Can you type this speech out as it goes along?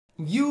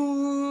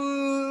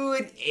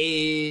What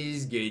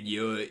is good,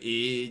 yo?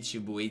 It's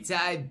your boy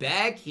Ty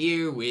back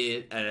here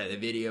with another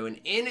video, and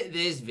in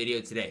this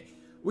video today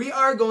we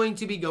are going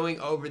to be going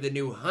over the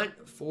new Hunt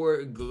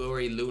for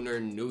Glory Lunar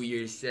New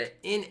Year set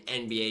in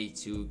NBA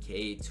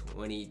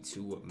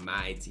 2K22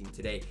 MyTEAM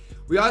today.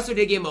 We also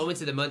did get Moments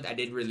of the Month. I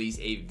did release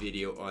a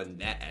video on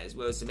that as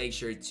well, so make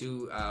sure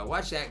to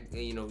watch that,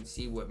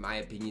 see what my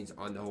opinions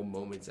on the whole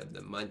Moments of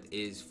the Month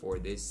is for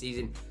this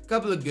season. A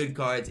couple of good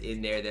cards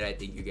in there that I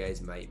think you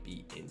guys might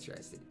be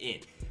interested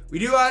in. We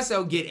do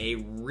also get a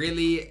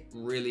really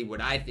what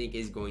I think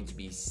is going to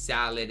be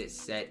solid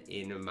set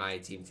in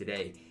MyTEAM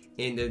today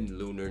in the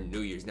Lunar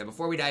New Year's. Now,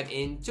 before we dive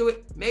into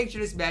it, make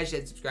sure to smash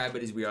that subscribe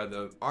button as we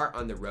are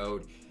on the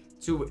road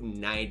to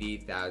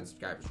 90,000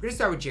 subscribers. We're going to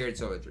start with Jared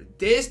Sullinger.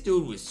 This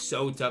dude was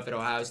so tough at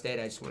Ohio State.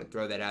 I just want to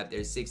throw that out there.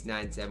 6'9",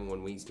 7'1"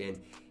 wingspan.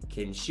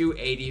 Can shoot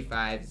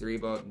 85,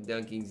 three-ball.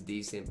 Dunking's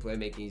decent.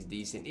 Playmaking's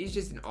decent. He's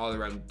just an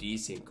all-around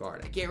decent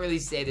card. I can't really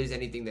say there's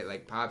anything that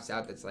like pops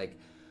out that's like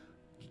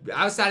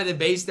outside of the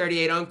base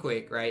 38 on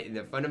quick, right? And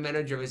the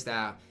fundamental dribble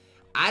style.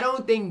 I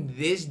don't think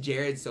this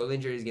Jared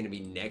Sullinger is going to be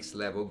next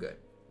level good.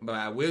 But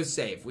I will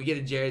say, if we get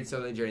a Jared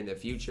Sullinger in the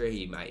future,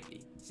 he might be.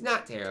 It's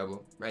not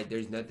terrible, right?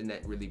 There's nothing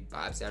that really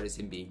pops out as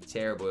him being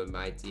terrible in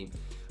my team.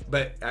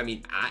 But, I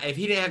mean, if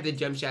he didn't have the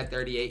jump shot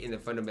 38 in the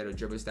fundamental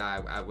dribble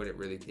style, I wouldn't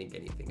really think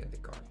anything of the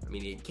card. I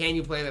mean, can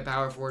you play him at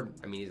power forward?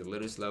 I mean, he's a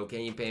little slow.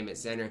 Can you play him at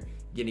center?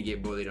 Going to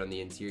get bullied on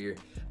the interior.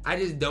 I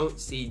just don't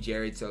see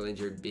Jared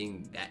Sullinger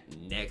being that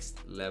next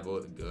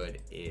level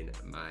good in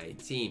my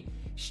team.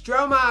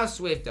 Stromile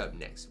Swift up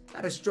next.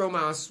 Got a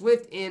Stromile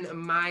Swift in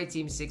my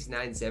team. 6'9",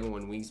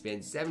 7'1"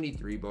 wingspan,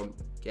 73 ball.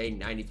 Okay,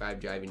 95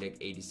 driving deck,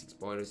 86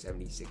 ball,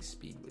 76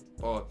 speed with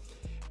ball.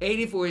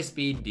 84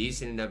 speed,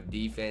 decent enough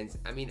defense.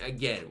 I mean,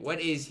 again, what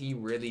is he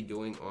really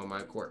doing on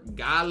my court?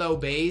 Gallo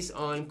base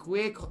on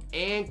quick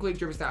and quick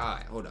dribble style. All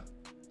right, hold up.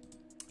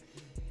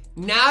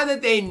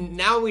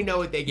 Now we know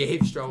what they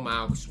gave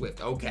Stromile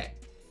Swift. Okay,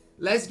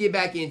 let's get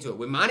back into it.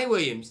 With Monty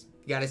Williams,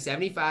 you got a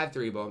 75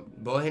 3-ball.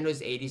 Ball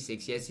handles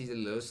 86. Yes, he's a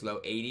little slow.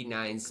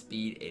 89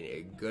 speed and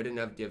a good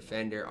enough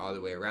defender all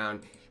the way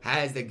around.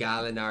 Has the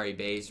Gallinari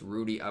base,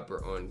 Rudy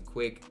upper on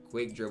quick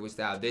dribble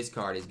style. This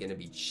card is going to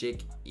be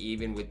chick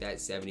even with that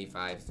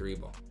 75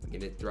 3-ball. I'm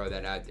going to throw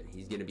that out there.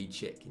 He's going to be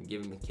chick. Can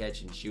give him a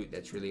catch and shoot.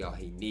 That's really all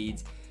he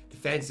needs.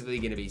 Defensively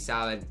going to be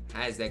solid.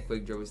 Has that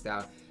quick dribble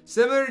style.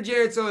 Similar to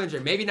Jared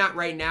Sullinger. Maybe not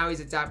right now. He's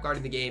a top card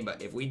in the game.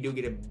 But if we do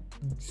get a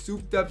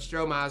souped up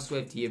Stromile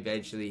Swift, he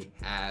eventually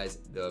has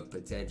the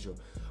potential.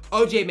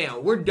 OJ Mayo.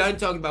 We're done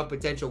talking about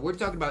potential. We're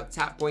talking about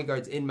top point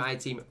guards in my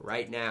team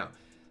right now.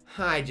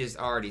 I just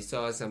already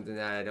saw something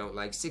that I don't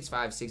like. 6'5",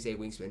 6'8"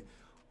 wingspan.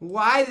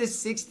 Why the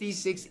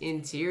 66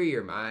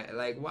 interior,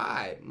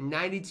 why?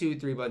 92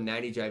 3-ball,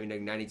 90 driving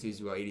deck, 92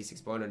 speed,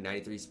 86 ball,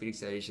 93 speed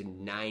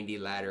acceleration, 90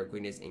 lateral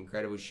quickness,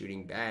 incredible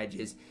shooting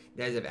badges.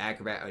 Does have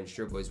acrobat on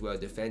triple as well.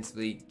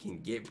 Defensively, can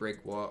get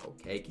brick wall,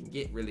 okay, can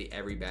get really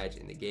every badge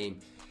in the game.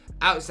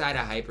 Outside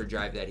of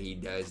hyperdrive that he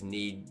does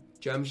need.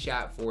 Jump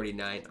shot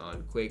 49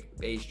 on quick,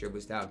 base dribble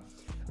style.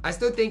 I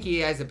still think he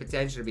has the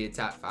potential to be a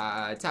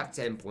top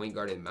 10 point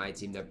guard in my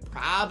team. The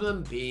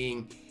problem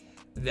being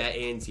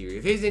the interior.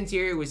 If his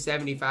interior was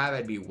 75,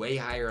 I'd be way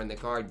higher on the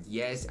card.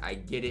 Yes, I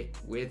get it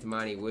with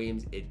Monty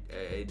Williams.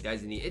 It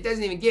doesn't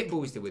even get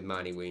boosted with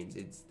Monty Williams.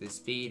 It's the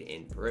speed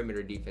and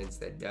perimeter defense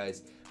that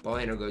does. Ball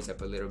handle goes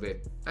up a little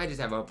bit. I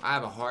have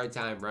a hard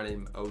time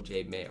running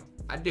OJ Mayo.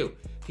 I do.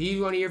 If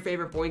he's one of your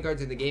favorite point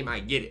guards in the game, I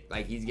get it.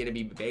 Like, he's gonna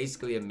be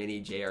basically a mini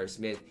J.R.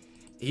 Smith.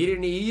 He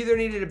either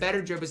needed a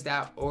better dribble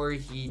style or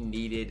he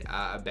needed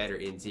a better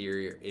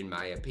interior, in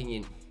my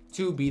opinion,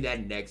 to be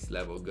that next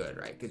level good,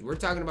 right? Because we're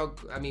talking about,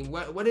 I mean,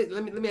 let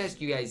me ask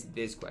you guys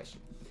this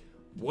question.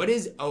 What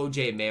is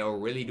OJ Mayo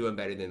really doing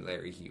better than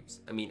Larry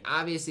Hughes? I mean,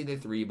 obviously the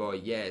 3-ball,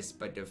 yes,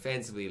 but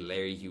defensively,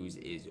 Larry Hughes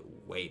is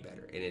way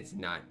better, and it's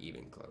not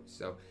even close.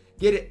 So,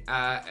 get it.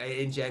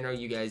 In general,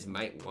 you guys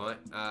might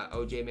want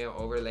OJ Mayo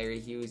over Larry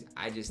Hughes.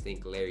 I just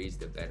think Larry's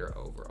the better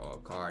overall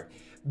card.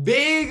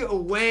 Big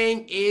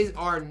Wang is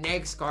our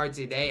next card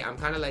today. I'm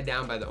kind of let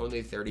down by the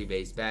only 30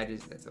 base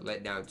badges. That's a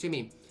letdown to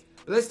me.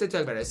 But let's still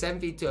talk about it. 7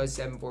 feet 2,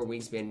 7'4"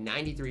 wingspan,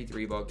 93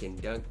 3-ball, can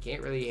dunk,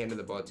 can't really handle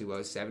the ball too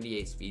well,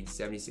 78 speed,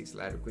 76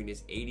 lateral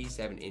quickness,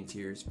 87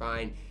 interior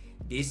spine,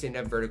 decent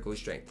enough vertical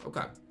strength.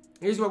 Okay,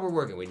 here's what we're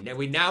working with. Now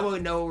we know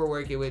what we're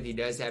working with. He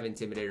does have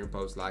Intimidator and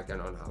Post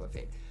Lockdown on Hall of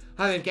Fame.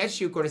 Hall of Fame catch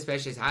shoot corner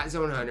specialist, hot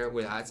zone hunter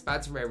with hot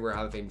spots from everywhere.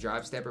 Hall of Fame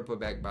drop stepper,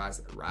 putback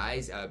boss,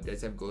 rise up,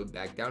 does have gold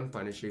back down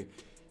punisher.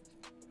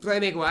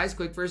 Playmaker wise,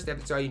 quick first step,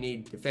 that's all you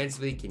need.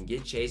 Defensively, can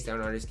get chase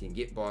down artists, can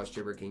get ball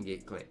stripper, can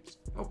get clamps.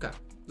 Okay,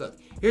 look,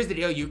 here's the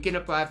deal. You can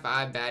apply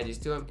 5 badges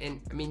to him,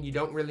 and I mean, you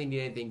don't really need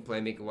anything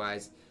playmaker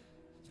wise.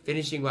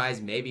 Finishing wise,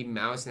 maybe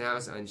mouse and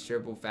house,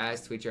 unstrippable,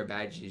 fast twitch are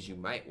badges you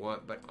might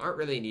want, but aren't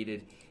really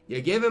needed.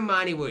 You give him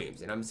Monty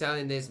Williams, and I'm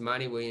selling this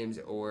Monty Williams,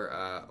 or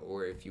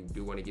if you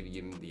do want to give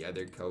him the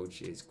other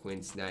coach, is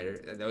Quinn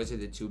Snyder. Those are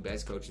the two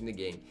best coaches in the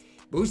game.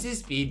 Boosts his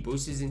speed,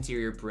 boosts his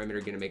interior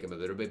perimeter, going to make him a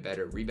little bit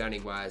better.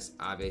 Rebounding wise,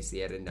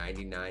 obviously at a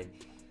 99.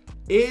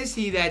 Is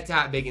he that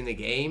top big in the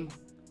game?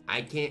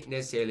 I can't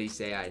necessarily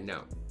say I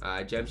know.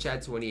 Jump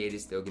shot 28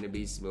 is still going to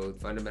be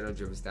smooth. Fundamental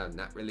dribble style,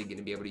 not really going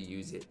to be able to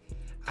use it.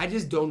 I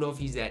just don't know if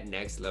he's that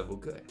next level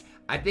good.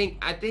 I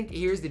think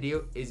here's the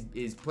deal: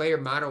 his player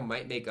model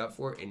might make up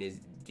for it, and is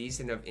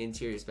decent enough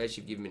interior,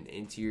 especially if you give him an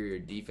interior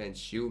defense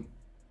shoe.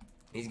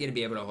 He's going to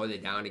be able to hold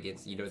it down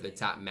against, you know, the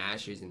top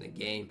mashers in the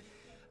game.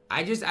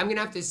 I'm going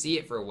to have to see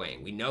it for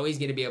Wang. We know he's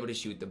going to be able to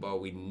shoot the ball.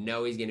 We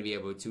know he's going to be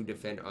able to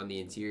defend on the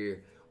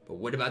interior. But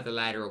what about the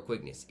lateral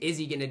quickness? Is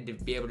he going to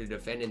be able to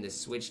defend in the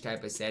switch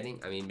type of setting?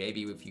 I mean,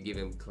 maybe if you give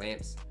him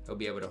clamps, he'll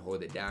be able to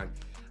hold it down.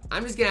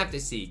 I'm just going to have to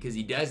see, because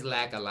he does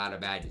lack a lot of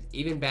badges.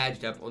 Even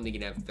badged up, only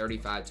going to have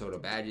 35 total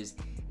badges.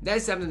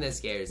 That's something that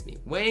scares me.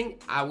 Wang,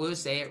 I will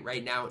say it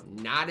right now,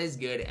 not as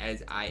good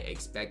as I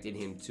expected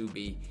him to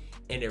be.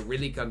 And it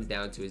really comes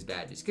down to his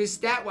badges. Because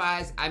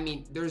stat-wise, I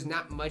mean, there's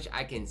not much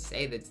I can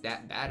say that's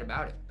that bad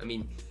about it. I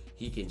mean,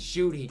 he can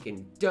shoot, he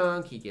can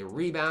dunk, he can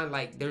rebound.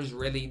 Like, there's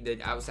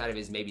really, outside of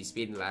his maybe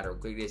speed and lateral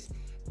quickness,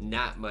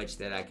 not much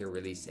that I can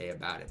really say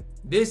about it.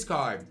 This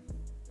card,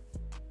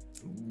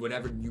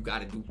 whatever you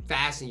got to do,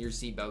 fasten your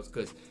seatbelts,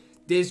 because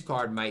this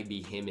card might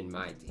be him in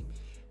my team.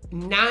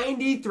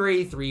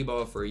 93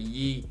 3-ball for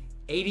Yi.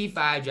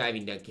 85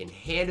 driving dunk, can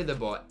handle the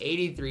ball,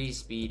 83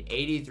 speed,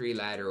 83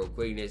 lateral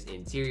quickness,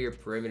 interior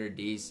perimeter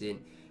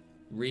decent,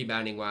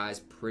 rebounding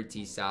wise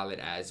pretty solid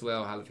as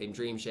well. Hall of Fame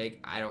Dream Shake,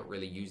 I don't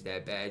really use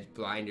that badge.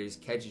 Blinders,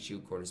 catch and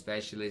shoot, corner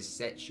specialist,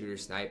 set shooter,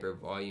 sniper,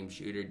 volume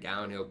shooter,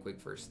 downhill, quick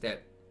first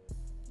step.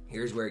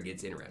 Here's where it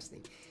gets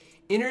interesting.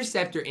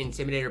 Interceptor,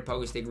 intimidator,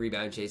 pogo stick,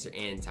 rebound chaser,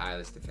 and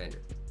tireless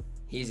defender.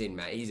 He's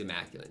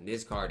immaculate.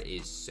 This card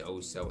is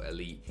so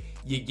elite.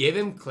 You give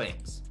him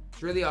clamps.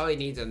 Really all he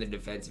needs on the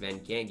defensive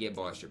end. Can't get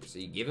ball strippers. So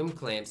you give him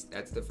clamps.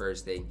 That's the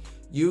first thing.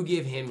 You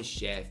give him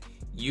chef.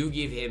 You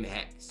give him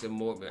some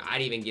more.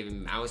 I'd even give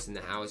him mouse in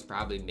the house.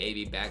 Probably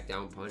maybe back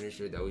down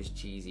punisher. Those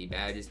cheesy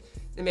badges.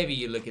 Then maybe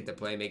you look at the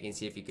playmaking.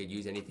 See if you could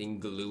use anything.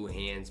 Glue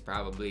hands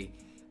probably.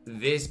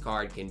 This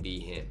card can be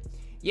him.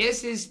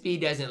 Yes, his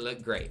speed doesn't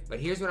look great. But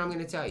here's what I'm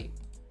going to tell you.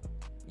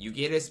 You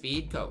get a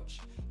speed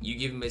coach. You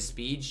give him a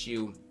speed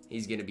shoe.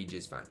 He's going to be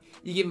just fine.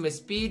 You give him a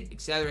speed,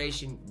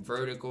 acceleration,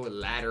 vertical,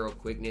 lateral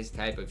quickness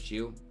type of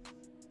shoe.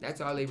 That's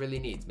all he really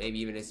needs. Maybe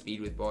even a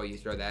speed with ball. You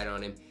throw that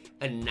on him.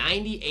 A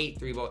 98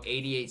 3-ball,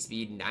 88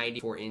 speed,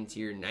 94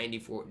 interior,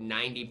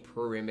 90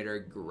 perimeter.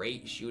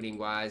 Great shooting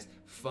wise.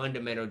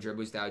 Fundamental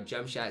dribble style.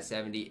 Jump shot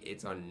 70.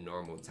 It's on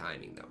normal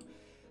timing though.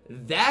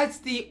 That's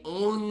the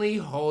only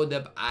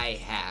holdup I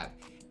have.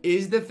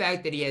 Is the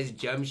fact that he has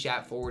jump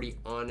shot 40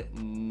 on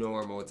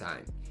normal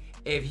time.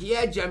 If he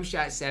had jump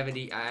shot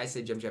 70, I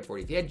said jump shot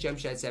 40. If he had jump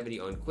shot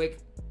 70 on quick,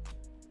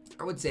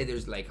 I would say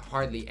there's like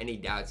hardly any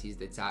doubts he's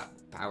the top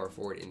power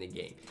forward in the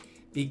game.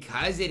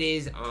 Because it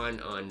is on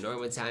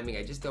normal timing,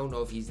 I just don't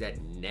know if he's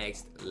that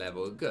next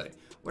level good.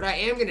 What I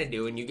am going to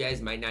do, and you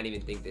guys might not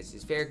even think this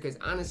is fair, because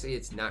honestly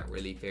it's not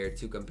really fair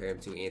to compare him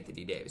to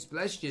Anthony Davis. But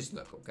let's just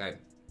look, okay?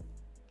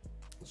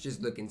 Let's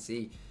just look and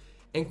see.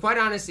 And quite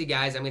honestly,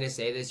 guys, I'm going to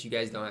say this. You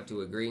guys don't have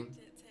to agree.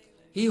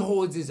 He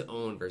holds his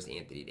own versus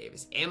Anthony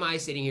Davis. Am I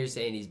sitting here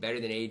saying he's better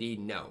than AD?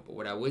 No. But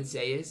what I would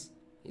say is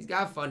he's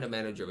got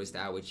fundamental dribble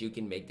style, which you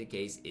can make the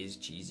case is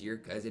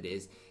cheesier because it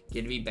is.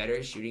 Going to be better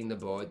at shooting the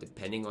ball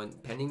depending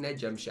that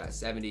jump shot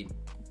 70.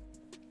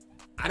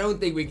 I don't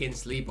think we can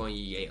sleep on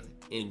Yi Jianlian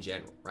in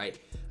general, right?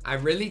 I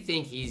really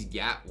think he's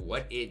got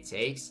what it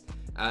takes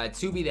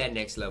to be that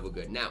next level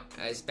good. Now,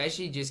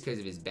 especially just because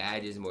of his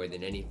badges more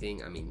than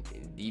anything. I mean,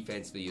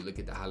 defensively, you look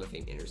at the Hall of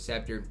Fame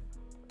interceptor,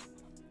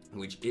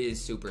 which is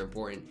super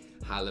important.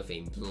 Hall of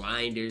Fame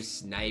blinders,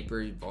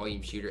 sniper,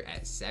 volume shooter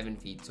at 7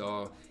 feet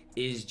tall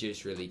is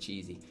just really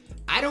cheesy.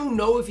 I don't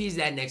know if he's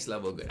that next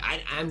level good.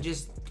 I'm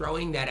just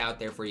throwing that out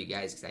there for you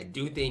guys because I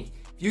do think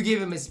if you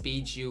give him a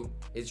speed shoe,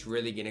 it's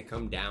really going to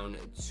come down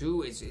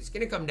to it's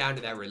going to come down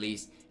to that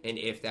release, and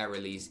if that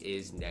release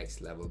is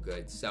next level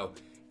good. So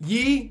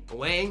Yi,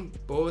 Wang,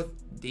 both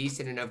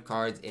decent enough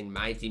cards in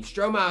my team.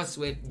 Stromile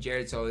Swift,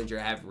 Jared Sullinger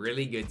have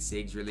really good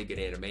SIGs, really good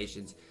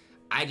animations.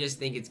 I just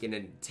think it's going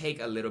to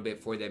take a little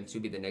bit for them to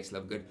be the next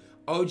level good.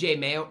 OJ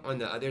Mayo on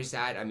the other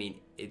side, I mean,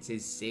 it's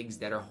his SIGs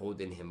that are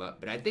holding him up.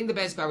 But I think the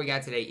best card we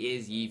got today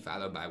is Yi,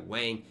 followed by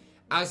Wang.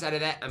 Outside of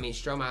that, I mean,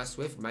 Stromile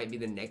Swift might be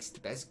the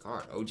next best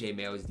card. OJ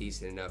Mayo is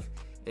decent enough.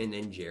 And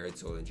then Jared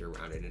Sullinger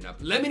rounded it up.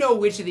 Let me know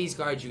which of these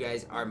cards you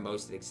guys are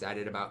most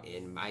excited about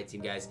in my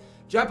team, guys.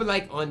 Drop a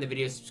like on the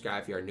video,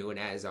 subscribe if you are new, and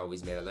as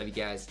always, man, I love you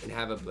guys, and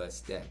have a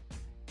blessed day.